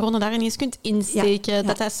dat je patronen daar ineens kunt insteken.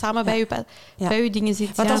 Dat dat samen bij je dingen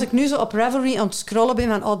zit. Want als ik nu zo op Ravelry aan het scrollen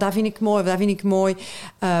ben van dat vind ik mooi.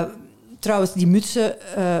 Trouwens, die mutsen...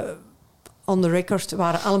 on the record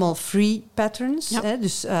waren allemaal free patterns. Ja. Hè?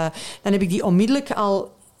 Dus dan heb ik die onmiddellijk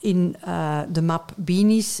al in de map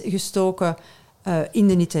beanies gestoken in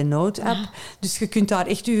de Knit & Note app. Dus je kunt daar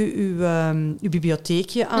echt je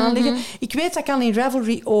bibliotheekje aanleggen. Mm-hmm. Ik weet dat kan in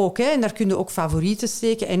Ravelry ook. Hè? En daar kun je ook favorieten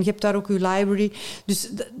steken. En je hebt daar ook je library. Dus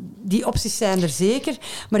die opties zijn er zeker.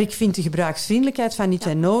 Maar ik vind de gebruiksvriendelijkheid van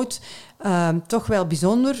Knit & Note toch wel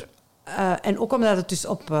bijzonder. En ook omdat het dus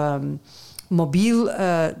op... mobiel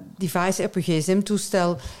device op een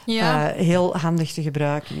gsm-toestel heel handig te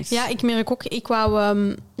gebruiken is. Ja, ik merk ook... Ik wou...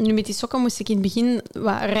 nu met die sokken moest ik in het begin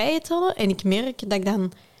wat rijen tellen. En ik merk dat ik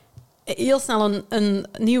dan heel snel een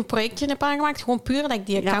nieuw projectje heb aangemaakt. Gewoon puur dat ik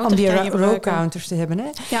die counter om die kan gebruiken. row-counters te hebben. Hè?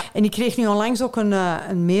 Ja. En ik kreeg nu onlangs ook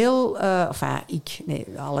een mail...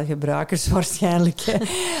 alle gebruikers waarschijnlijk.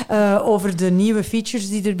 Over de nieuwe features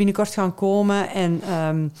die er binnenkort gaan komen. En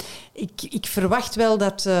ik verwacht wel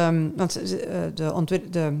dat... want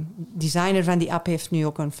de designer van die app heeft nu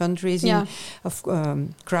ook een fundraising of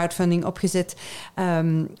crowdfunding opgezet.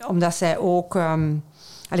 Omdat zij ook...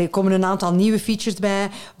 er komen een aantal nieuwe features bij,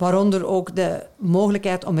 waaronder ook de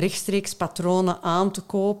mogelijkheid om rechtstreeks patronen aan te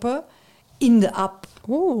kopen in de app.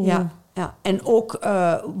 Oeh. Ja. En ook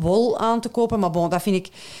wol aan te kopen. Maar bon, dat vind ik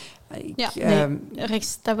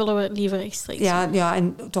Dat willen we liever rechtstreeks. Ja,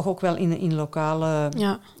 en toch ook wel in lokale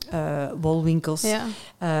wolwinkels.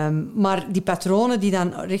 Ja. Maar die patronen die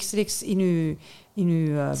dan rechtstreeks in uw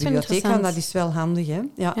bibliotheek gaan, dat is wel handig. Hè?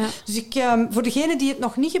 Ja. Ja. Dus voor degenen die het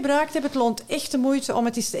nog niet gebruikt hebben, het loont echt de moeite om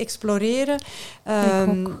het eens te exploreren.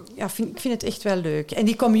 Ik vind het echt wel leuk. En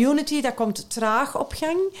die community, dat komt traag op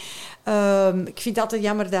gang. Ik vind het altijd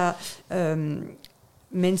jammer dat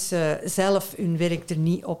mensen zelf hun werk er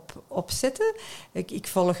niet op zetten. Ik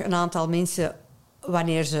volg een aantal mensen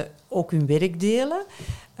wanneer ze ook hun werk delen.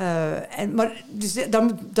 Maar dus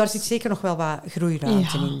daar zit zeker nog wel wat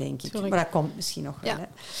groeiruimte in, denk ik. Tuurlijk. Maar dat komt misschien nog wel.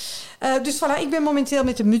 Hè. Dus voilà, ik ben momenteel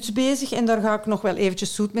met de muts bezig en daar ga ik nog wel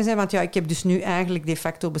eventjes zoet mee zijn, want ik heb dus nu eigenlijk de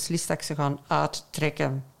facto beslist dat ik ze ga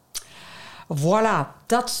uittrekken. Voilà,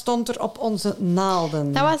 dat stond er op onze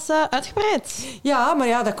naalden. Dat was uitgebreid. Ja,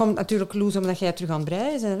 maar dat komt natuurlijk loes omdat jij terug aan het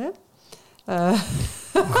breien bent, hè?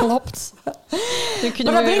 Klopt.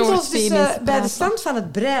 Maar dat brengt ons dus bij de stand van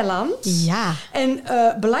het breiland. Ja. En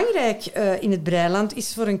belangrijk in het breiland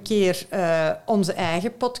is voor een keer onze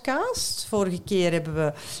eigen podcast.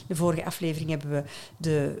 De vorige aflevering hebben we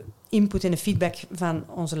de input en de feedback van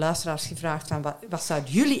onze luisteraars gevraagd van wat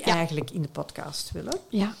zouden jullie eigenlijk in de podcast willen?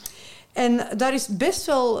 Ja. En daar is best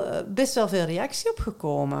wel veel reactie op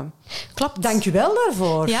gekomen. Klopt. Dank u wel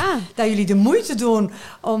daarvoor. Ja. Dat jullie de moeite doen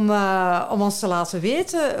om ons te laten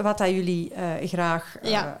weten wat dat jullie graag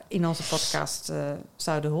in onze podcast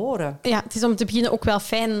zouden horen. Ja, het is om te beginnen ook wel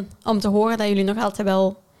fijn om te horen dat jullie nog altijd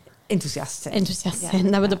wel enthousiast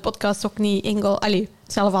zijn. Dat we de podcast ook niet enkel...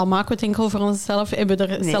 zelf al maken we het enkel voor onszelf. Hebben we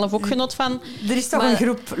er zelf ook genot van. Er is toch een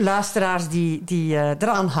groep luisteraars die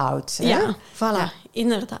eraan houdt. Hè? Ja, voilà. Ja.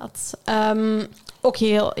 Inderdaad. Ook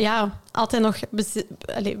heel... Ja, altijd nog...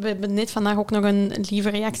 We hebben net vandaag ook nog een lieve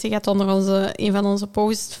reactie gehad onder een van onze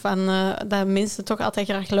posts van dat mensen toch altijd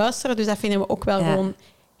graag luisteren. Dus dat vinden we ook wel gewoon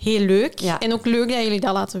heel leuk. Ja. En ook leuk dat jullie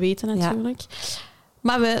dat laten weten, natuurlijk. Ja.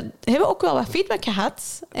 Maar we hebben ook wel wat feedback gehad.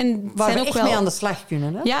 En waar we ook echt mee aan de slag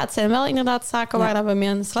kunnen. Hè? Ja, het zijn wel inderdaad zaken waar dat we mee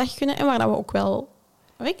aan de slag kunnen en waar dat we ook wel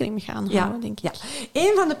rekening mee gaan houden, denk ik. Ja.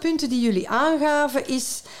 Een van de punten die jullie aangaven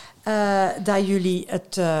is dat jullie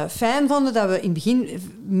het fijn vonden dat we in het begin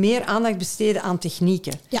meer aandacht besteden aan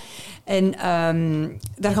technieken. Ja. En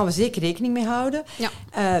daar gaan we zeker rekening mee houden. Ja.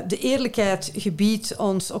 De eerlijkheid gebiedt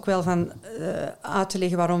ons ook wel van uit te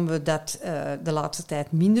leggen waarom we dat de laatste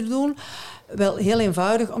tijd minder doen. Wel heel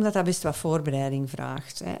eenvoudig, omdat dat best wat voorbereiding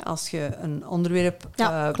vraagt. Hè. Als je een onderwerp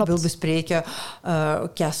wil bespreken,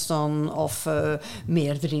 Caston of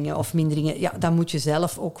meerderingen of minderingen, dan moet je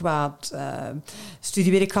zelf ook wat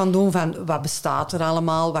studiewerk gaan doen van wat bestaat er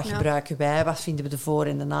allemaal, wat gebruiken wij, wat vinden we de voor-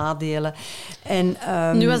 en de nadelen. En,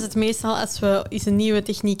 nu was het meestal als we eens een nieuwe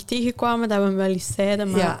techniek tegenkwamen, dat we hem wel eens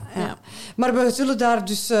zeiden. Maar, maar we zullen daar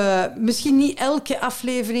dus misschien niet elke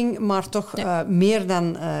aflevering, maar toch meer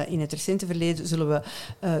dan in het recente verleden zullen we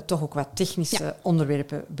toch ook wat technische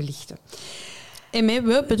onderwerpen belichten. En met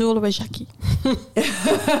we bedoelen we Jackie.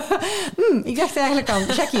 Ik dacht eigenlijk aan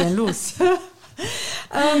Jackie en Loes.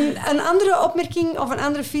 Een andere opmerking of een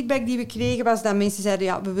andere feedback die we kregen was dat mensen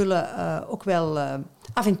zeiden, we willen ook wel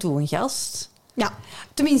af en toe een gast. Ja.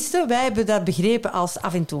 Tenminste, wij hebben dat begrepen als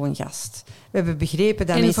af en toe een gast. We hebben begrepen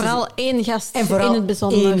dat mensen... vooral één gast in het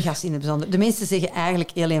bijzonder. Één gast in het bijzonder. De mensen zeggen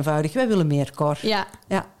eigenlijk heel eenvoudig, wij willen meer Cor. Ja.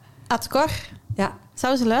 Ad Cor? Ja.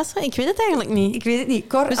 Zou ze luisteren? Ik weet het eigenlijk niet. Ik weet het niet.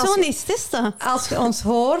 Cor, we zullen eens testen. Als je ons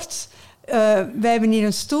hoort... wij hebben hier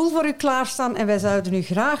een stoel voor u klaarstaan en wij zouden u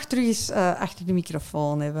graag terug eens achter de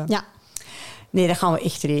microfoon hebben. Ja. Nee, dat gaan we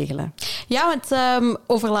echt regelen. Ja, want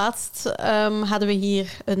overlaatst hadden we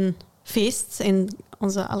hier een feest en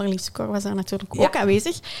onze allerliefste Cor was daar natuurlijk ook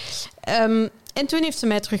aanwezig. En toen heeft ze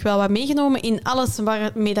mij terug wel wat meegenomen in alles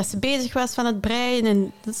waarmee dat ze bezig was van het breien.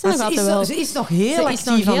 En dat is nog altijd wel... Ze is nog heel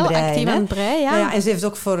actief aan het breien. Ja, en ze heeft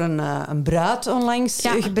ook voor een bruid onlangs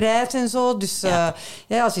gebreid en zo. Dus ze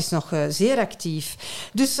is nog zeer actief.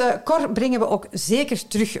 Dus Cor brengen we ook zeker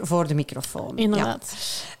terug voor de microfoon. Inderdaad.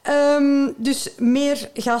 Ja. Dus meer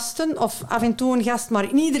gasten, of af en toe een gast, maar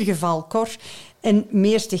in ieder geval Cor en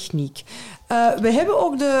meer techniek. We hebben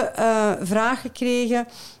ook de vraag gekregen...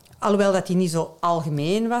 Alhoewel dat die niet zo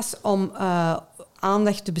algemeen was, om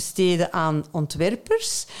aandacht te besteden aan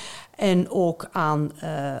ontwerpers en ook aan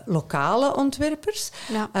lokale ontwerpers.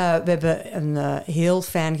 Ja. We hebben een heel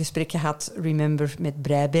fijn gesprek gehad, Remember, met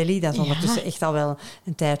Breibelly. Dat is ondertussen echt al wel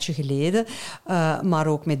een tijdje geleden. Maar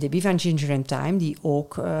ook met Debbie van Ginger & Time, die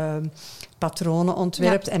ook patronen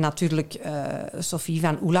ontwerpt. Ja. En natuurlijk Sophie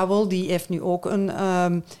van Oelawol, die heeft nu ook een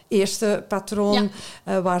eerste patroon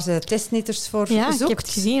waar ze testnitters voor zoekt. Ja, ik heb het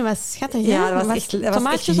gezien. Dat was schattig. Ja, dat was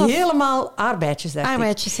echt helemaal aardbeidjes.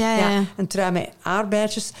 Aardbeidjes, ja. Een trui met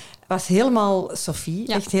aardbeidjes. Was helemaal Sophie,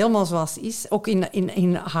 echt helemaal zoals ze is. Ook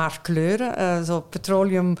in haar kleuren, zo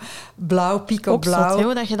petroleumblauw, picoblauw. Ook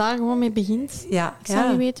zot, dat je daar gewoon mee begint. Ja, ik zou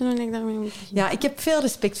niet weten hoe ik daarmee moet beginnen. Ja, ik heb veel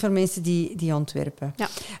respect voor mensen die ontwerpen. Ja.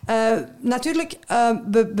 Natuurlijk,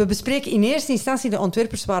 we bespreken in eerste instantie de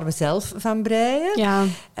ontwerpers waar we zelf van breien. Ja.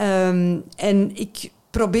 En ik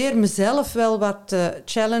probeer mezelf wel wat te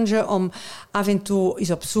challengen om af en toe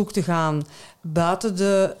eens op zoek te gaan buiten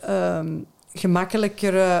de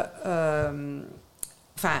gemakkelijkere...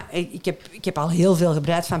 ik heb al heel veel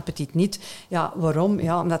gebreid van petit niet. Ja, waarom?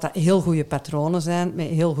 Ja, omdat dat heel goede patronen zijn met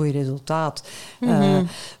heel goed resultaat.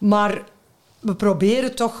 Maar we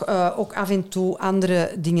proberen toch ook af en toe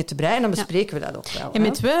andere dingen te breien. Dan bespreken we dat ook wel. En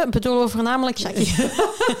met we bedoelen we voornamelijk Jackie.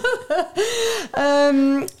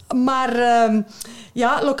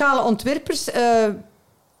 Lokale ontwerpers...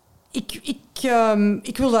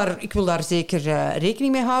 Ik wil daar zeker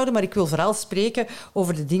rekening mee houden, maar ik wil vooral spreken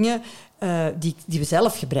over de dingen die we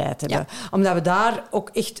zelf gebreid hebben. Ja. Omdat we daar ook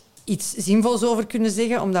echt iets zinvols over kunnen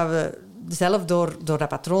zeggen, omdat we zelf door dat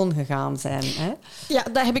patroon gegaan zijn. Hè? Ja,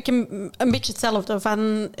 daar heb ik een beetje hetzelfde.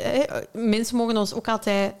 Mensen mogen ons ook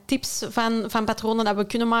altijd tips van patronen dat we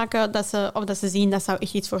kunnen maken, dat ze zien dat zou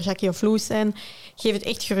echt iets voor Jackie of Loes zijn. Geef het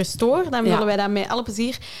echt gerust door. Dan willen wij dat met alle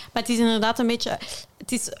plezier. Maar het is inderdaad een beetje...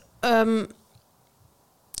 Het is...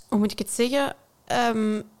 hoe moet ik het zeggen?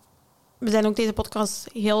 We zijn ook deze podcast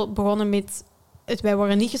heel begonnen met... Wij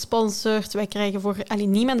worden niet gesponsord. Wij krijgen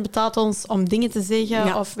niemand betaalt ons om dingen te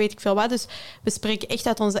zeggen of weet ik veel wat. Dus we spreken echt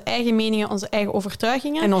uit onze eigen meningen, onze eigen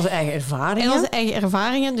overtuigingen. En onze eigen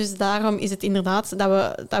ervaringen. Dus daarom is het inderdaad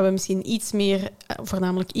dat we misschien iets meer,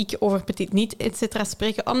 voornamelijk ik, over petit niet, et cetera,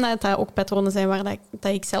 spreken. Omdat dat ook patronen zijn waar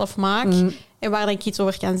dat ik zelf maak. En waar ik iets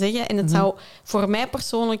over kan zeggen. En het zou voor mij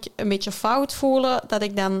persoonlijk een beetje fout voelen dat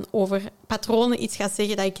ik dan over patronen iets ga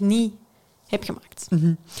zeggen dat ik niet heb gemaakt.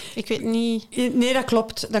 Ik weet niet... Nee,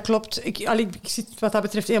 dat klopt. Ik zit wat dat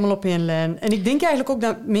betreft helemaal op één lijn. En ik denk eigenlijk ook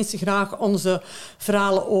dat mensen graag onze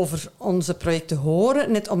verhalen over onze projecten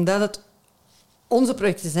horen, net omdat het onze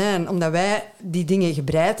projecten zijn, omdat wij die dingen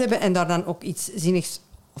gebreid hebben en daar dan ook iets zinnigs...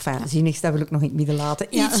 zinnigs, dat wil ik nog in het midden laten.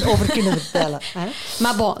 Iets over kunnen vertellen. Hè?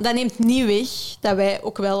 Maar bon, dat neemt niet weg dat wij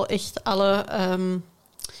ook wel echt alle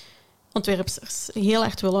ontwerpers heel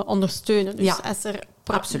hard willen ondersteunen. Dus als er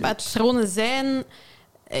patronen zijn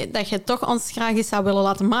dat je toch ons graag eens zou willen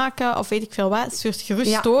laten maken, of weet ik veel wat, stuur het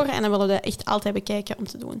gerust door en dan willen we dat echt altijd bekijken om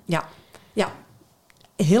te doen. Ja.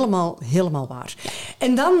 Helemaal waar. Ja.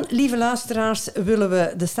 En dan, lieve luisteraars, willen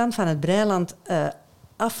we de stand van het Breiland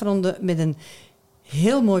afronden met een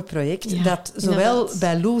heel mooi project dat zowel inderdaad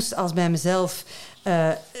bij Loes als bij mezelf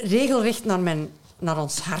regelrecht naar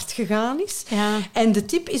ons hart gegaan is. Ja. En de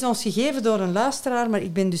tip is ons gegeven door een luisteraar, maar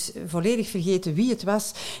ik ben dus volledig vergeten wie het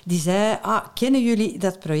was. Die zei, kennen jullie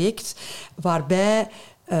dat project waarbij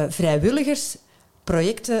vrijwilligers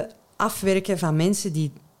projecten afwerken van mensen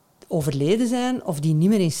die overleden zijn of die niet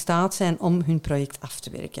meer in staat zijn om hun project af te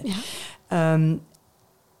werken? Ja.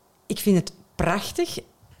 Ik vind het prachtig.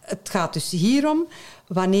 Het gaat dus hierom,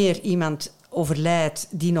 wanneer iemand overlijdt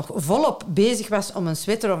die nog volop bezig was om een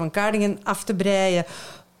sweater of een cardigan af te breien,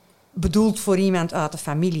 bedoeld voor iemand uit de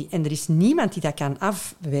familie, en er is niemand die dat kan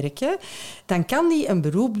afwerken, dan kan die een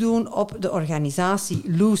beroep doen op de organisatie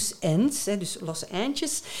Loose Ends, dus losse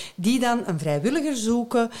eindjes, die dan een vrijwilliger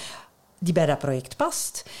zoeken die bij dat project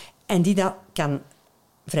past en die dat kan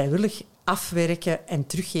vrijwillig afwerken en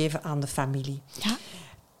teruggeven aan de familie. Ja.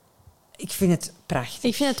 Ik vind het prachtig.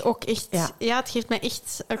 Ik vind het ook echt... Ja, het geeft mij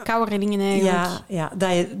echt koude rillingen eigenlijk. Ja,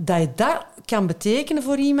 dat je dat kan betekenen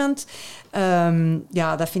voor iemand,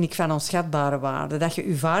 dat vind ik van onschatbare waarde. Dat je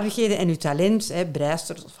je vaardigheden en je talent,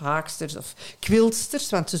 breisters of haaksters of quiltsters,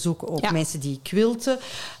 want ze zoeken ook mensen die quilten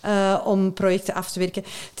om projecten af te werken.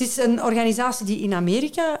 Het is een organisatie die in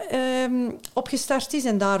Amerika opgestart is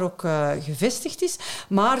en daar ook gevestigd is,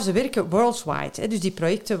 maar ze werken worldwide. Dus die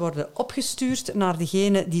projecten worden opgestuurd naar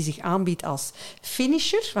degene die zich aanbiedt als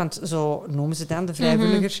finisher, want zo noemen ze dan de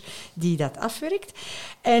vrijwilliger die dat afwerkt.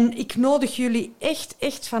 En ik nodig jullie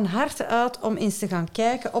echt van harte uit om eens te gaan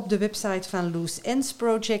kijken op de website van Loose Ends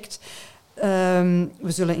Project. We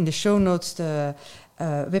zullen in de show notes de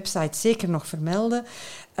website zeker nog vermelden.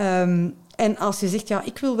 En als je zegt,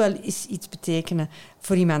 ik wil wel eens iets betekenen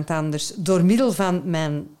voor iemand anders door middel van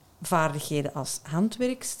mijn vaardigheden als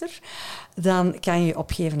handwerkster, dan kan je je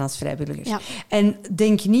opgeven als vrijwilliger. Ja. En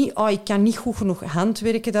denk niet, ik kan niet goed genoeg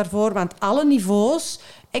handwerken daarvoor, want alle niveaus,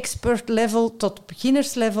 expert level tot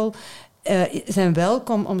beginners level, zijn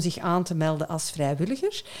welkom om zich aan te melden als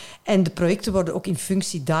vrijwilliger. En de projecten worden ook in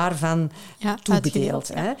functie daarvan toebedeeld.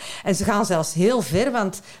 Hè. En ze gaan zelfs heel ver,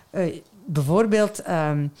 want bijvoorbeeld...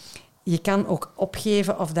 je kan ook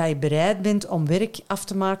opgeven of dat je bereid bent om werk af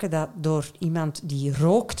te maken dat door iemand die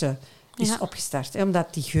rookte is opgestart. Hè,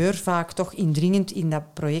 omdat die geur vaak toch indringend in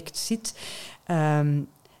dat project zit.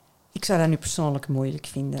 Ik zou dat nu persoonlijk moeilijk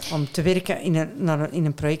vinden om te werken in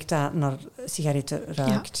een project dat naar sigaretten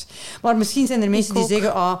ruikt. Ja. Maar misschien zijn er mensen die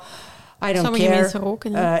zeggen... I don't Sommige care. mensen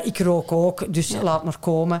roken. Ik rook ook, dus laat maar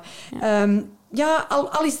komen. Ja.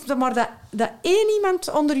 Al is het maar dat één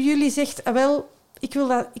iemand onder jullie zegt... wel, ik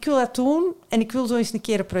wil dat doen en ik wil zo eens een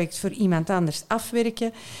keer een project voor iemand anders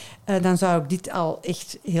afwerken, dan zou ik dit al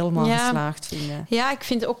echt helemaal geslaagd vinden. Ja, ik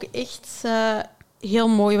vind het ook echt heel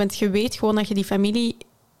mooi, want je weet gewoon dat je die familie...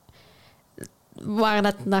 waar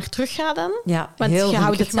dat naar terug gaat dan. Ja, want je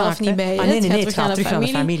houdt het zelf niet bij. Nee, het gaat terug naar de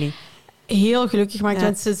familie. Heel gelukkig maakt,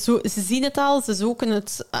 want ze zien het al, ze zoeken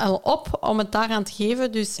het al op om het daaraan te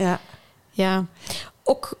geven. Dus ja.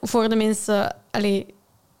 Ook voor de mensen...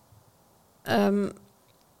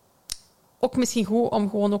 ook misschien goed om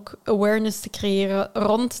gewoon ook awareness te creëren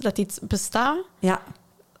rond dat dit bestaat. Ja.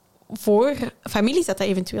 Voor families dat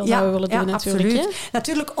eventueel zouden willen doen. Natuurlijk, absoluut.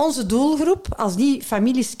 Natuurlijk, onze doelgroep, als die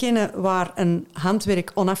families kennen waar een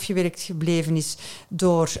handwerk onafgewerkt gebleven is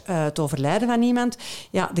door het overlijden van iemand,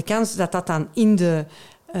 de kans dat dat dan in de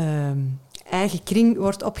eigen kring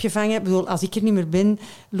wordt opgevangen. Ik bedoel, als ik er niet meer ben,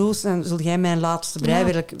 Loes, dan zul jij mijn laatste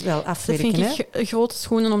breiwerk wel afwerken. Dat vind ik grote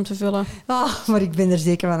schoenen om te vullen. Maar ik ben er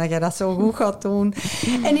zeker van dat jij dat zo goed gaat doen.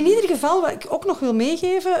 En in ieder geval, wat ik ook nog wil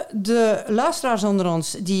meegeven, de luisteraars onder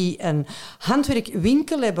ons die een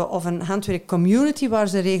handwerkwinkel hebben of een handwerkcommunity waar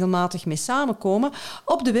ze regelmatig mee samenkomen,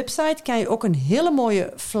 op de website kan je ook een hele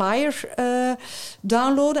mooie flyer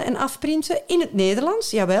downloaden en afprinten in het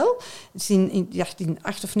Nederlands, jawel. Het is in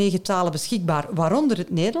 8 of 9 talen beschikbaar, waaronder het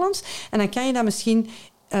Nederlands. En dan kan je dat misschien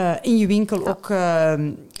in je winkel ook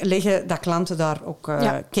leggen, dat klanten daar ook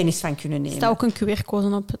kennis van kunnen nemen. Er staat ook een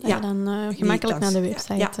QR-code op, dat je dan gemakkelijk naar de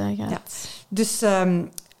website gaat. Ja. Dus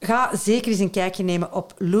ga zeker eens een kijkje nemen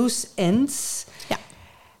op Loose Ends. Ja.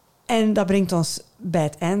 En dat brengt ons bij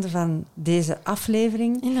het einde van deze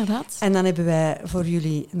aflevering. Inderdaad. En dan hebben wij voor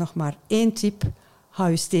jullie nog maar 1 tip. Hou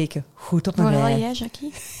je steken goed op een rij. Vooral jij,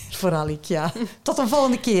 Jackie. Vooral ik, ja. Tot een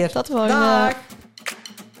volgende keer. Tot de volgende. Dag.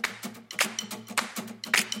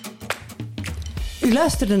 U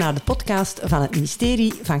luisterde naar de podcast van het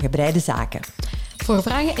ministerie van Gebreide Zaken. Voor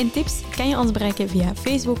vragen en tips kan je ons bereiken via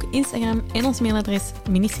Facebook, Instagram en ons mailadres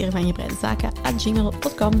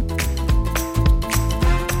ministerievangebreidezaken@gmail.com.